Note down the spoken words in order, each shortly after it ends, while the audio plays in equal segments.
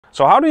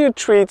So how do you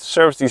treat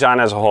service design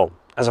as a whole?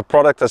 As a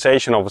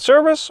productization of a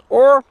service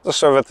or the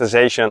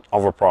servitization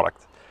of a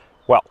product?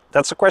 Well,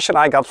 that's a question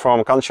I got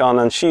from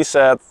Kanchan, and she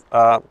said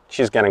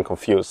she's getting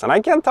confused. And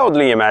I can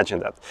totally imagine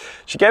that.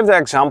 She gave the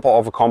example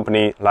of a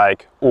company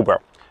like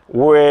Uber,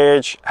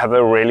 which have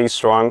a really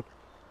strong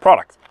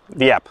product,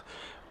 the app.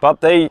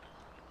 But they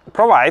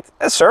provide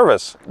a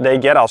service. They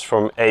get us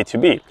from A to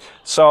B.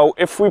 So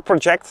if we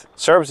project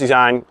service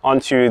design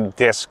onto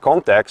this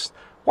context,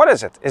 what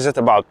is it? Is it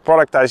about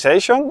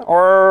productization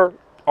or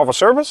of a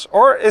service,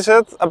 or is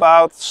it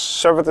about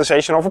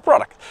servitization of a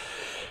product?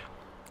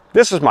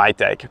 This is my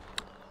take.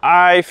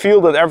 I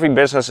feel that every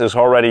business is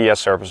already a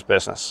service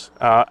business.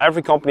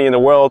 Every company in the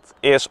world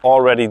is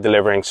already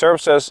delivering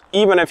services,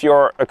 even if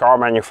you're a car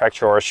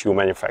manufacturer or a shoe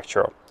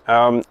manufacturer.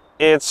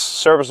 It's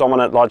service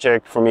dominant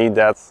logic for me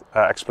that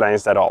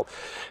explains that all.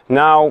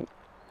 Now,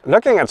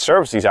 looking at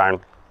service design,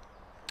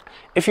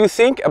 if you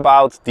think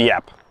about the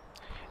app,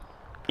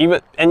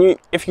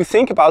 if you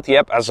think about the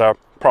app as a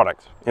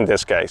product in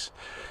this case,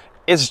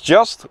 it's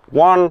just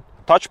one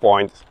touch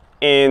point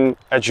in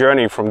a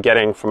journey from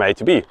getting from A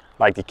to B.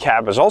 Like the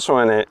cab is also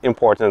an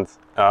important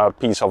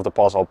piece of the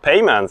puzzle,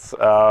 payment,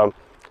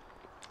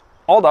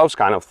 all those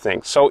kind of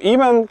things. So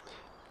even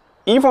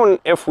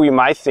if we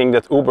might think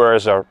that Uber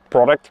is a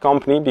product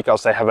company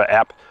because they have an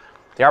app,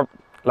 they are,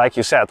 like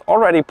you said,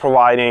 already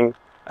providing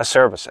a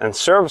service. And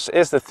service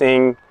is the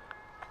thing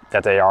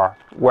that they are,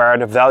 where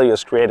the value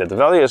is created. The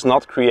value is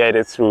not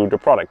created through the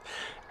product.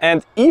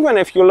 And even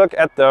if you look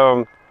at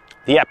the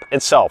app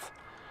itself,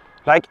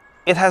 like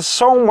it has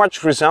so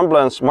much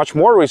resemblance, much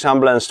more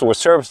resemblance to a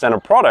service than a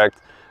product,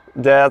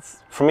 that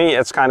for me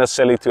it's kind of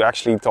silly to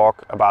actually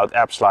talk about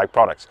apps like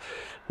products.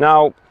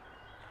 Now,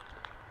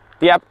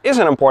 the app is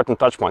an important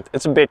touch point.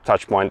 It's a big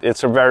touch point.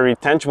 It's a very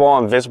tangible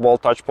and visible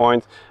touch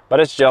point, but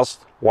it's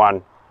just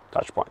one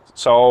touch point.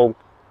 So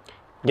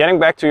getting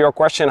back to your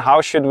question,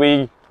 how should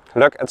we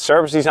look at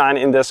service design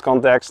in this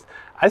context?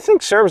 I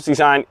think service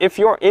design, if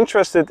you're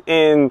interested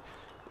in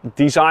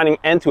designing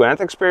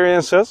end-to-end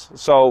experiences,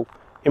 so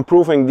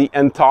improving the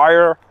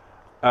entire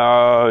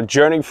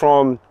journey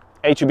from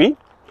A to B,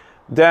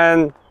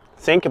 then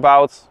think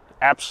about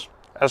apps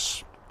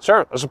as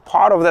a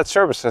part of that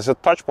service, as a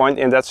touch point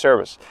in that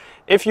service.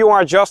 If you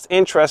are just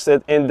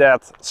interested in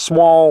that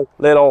small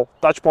little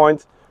touch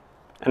point,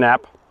 an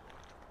app,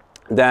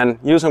 then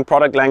using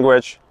product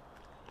language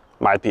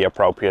might be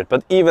appropriate.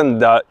 But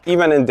even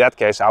in that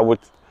case, I would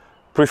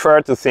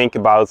prefer to think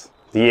about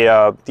the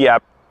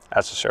app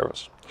as a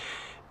service.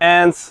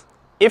 And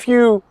if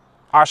you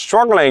are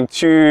struggling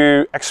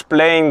to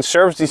explain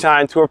service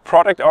design to a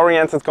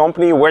product-oriented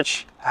company,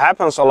 which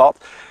happens a lot,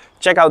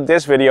 check out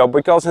this video,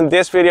 because in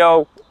this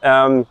video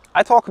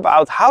I talk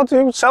about how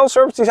to sell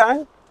service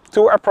design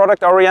to a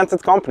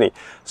product-oriented company.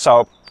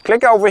 So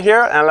click over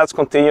here and let's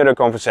continue the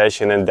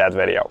conversation in that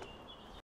video.